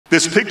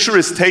This picture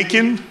is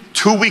taken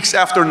 2 weeks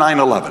after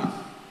 9/11.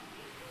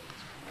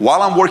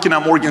 While I'm working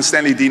at Morgan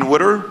Stanley Dean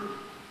Witter,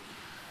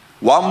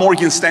 while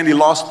Morgan Stanley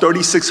lost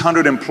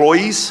 3,600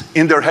 employees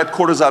in their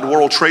headquarters at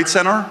World Trade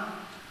Center,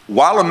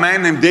 while a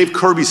man named Dave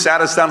Kirby sat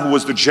us down, who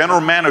was the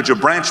general manager,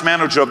 branch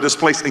manager of this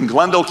place in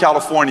Glendale,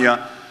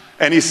 California,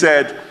 and he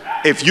said,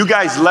 if you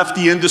guys left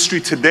the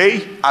industry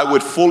today, I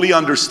would fully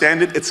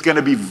understand it. It's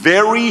gonna be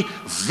very,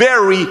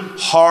 very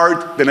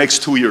hard the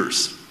next 2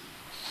 years.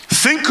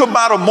 Think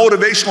about a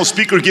motivational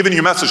speaker giving you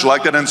a message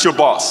like that, and it's your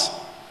boss.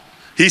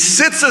 He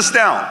sits us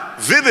down,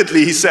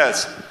 vividly he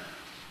says,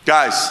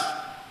 guys,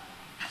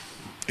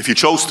 if you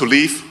chose to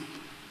leave,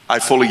 I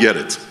fully get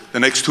it. The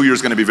next 2 years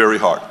is gonna be very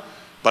hard.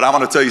 But I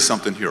wanna tell you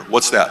something here.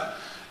 What's that?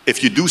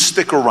 If you do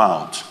stick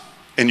around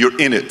and you're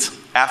in it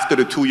after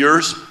the 2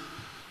 years,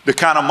 the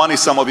kind of money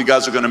some of you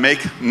guys are gonna make,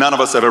 none of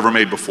us have ever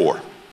made before.